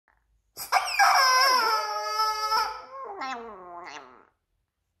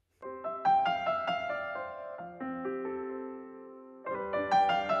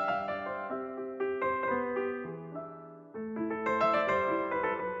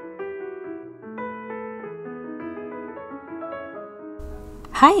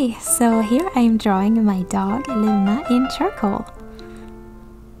Hi, so here I am drawing my dog Luna in charcoal.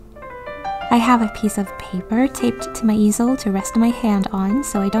 I have a piece of paper taped to my easel to rest my hand on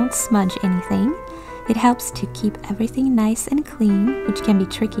so I don't smudge anything. It helps to keep everything nice and clean, which can be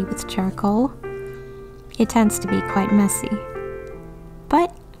tricky with charcoal. It tends to be quite messy.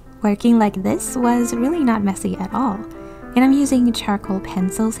 But working like this was really not messy at all. And I'm using charcoal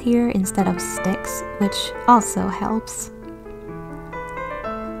pencils here instead of sticks, which also helps.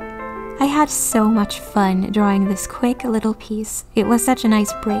 I had so much fun drawing this quick little piece. It was such a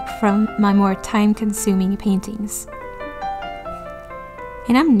nice break from my more time-consuming paintings.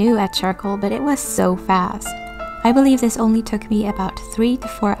 And I'm new at charcoal, but it was so fast. I believe this only took me about 3 to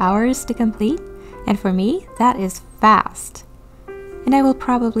 4 hours to complete, and for me, that is fast. And I will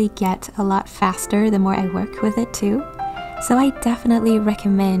probably get a lot faster the more I work with it too. So I definitely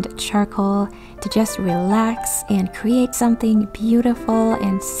recommend charcoal to just relax and create something beautiful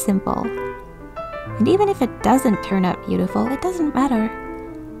and simple. And even if it doesn't turn out beautiful, it doesn't matter.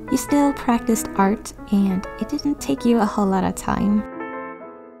 You still practiced art and it didn't take you a whole lot of time.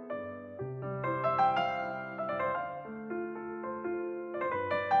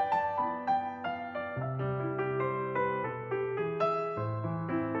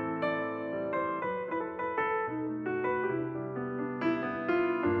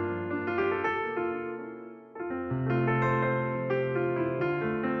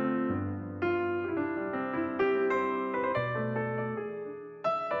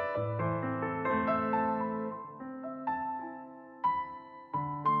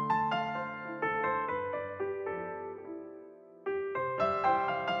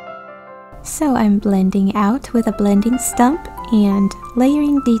 So I'm blending out with a blending stump and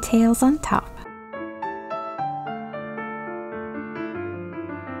layering details on top.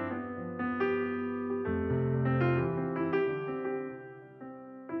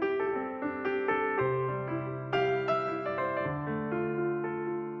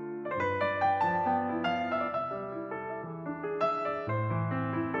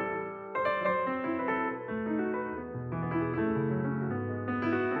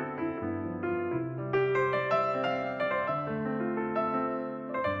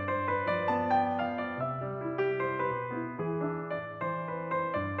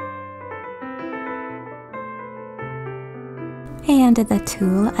 And the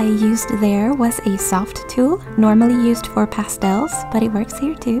tool I used there was a Sofft tool, normally used for pastels, but it works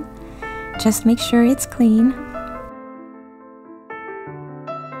here too. Just make sure it's clean.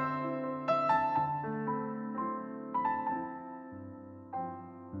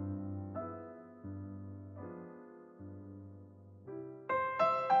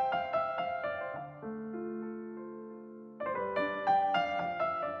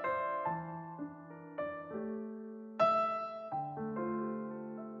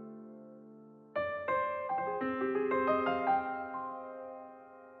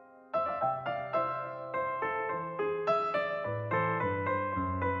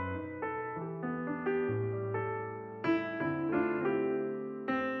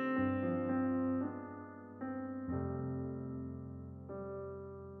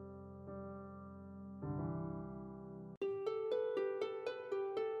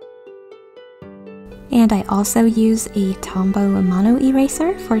 And I also use a Tombow mono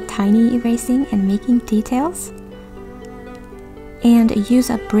eraser for tiny erasing and making details. And use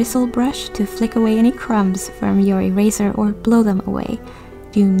a bristle brush to flick away any crumbs from your eraser or blow them away.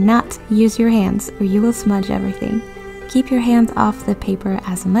 Do not use your hands or you will smudge everything. Keep your hands off the paper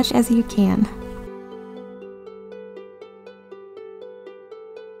as much as you can.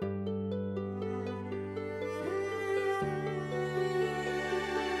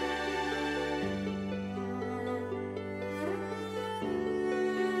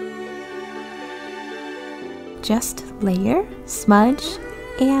 Just layer, smudge,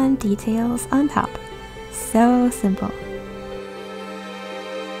 and details on top. So simple.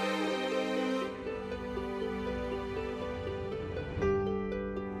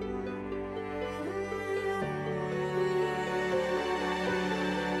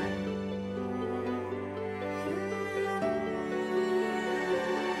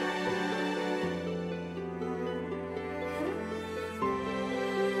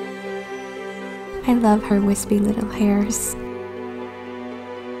 I love her wispy little hairs.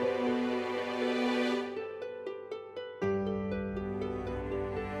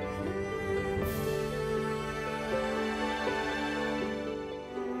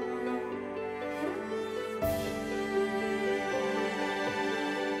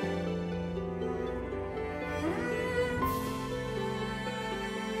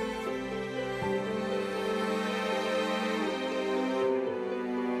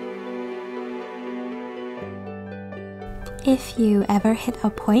 If you ever hit a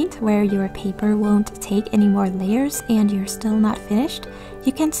point where your paper won't take any more layers and you're still not finished,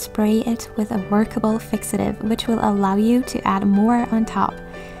 you can spray it with a workable fixative, which will allow you to add more on top.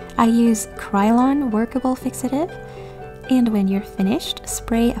 I use Krylon Workable fixative, and when you're finished,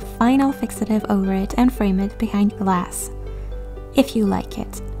 spray a final fixative over it and frame it behind glass. If you like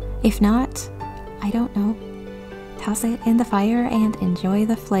it. If not, I don't know. Toss it in the fire and enjoy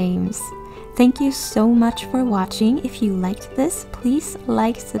the flames. Thank you so much for watching. If you liked this, please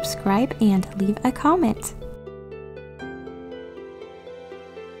like, subscribe, and leave a comment.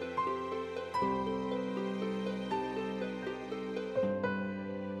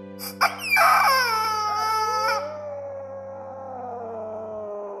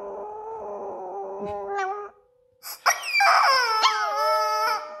 Meow.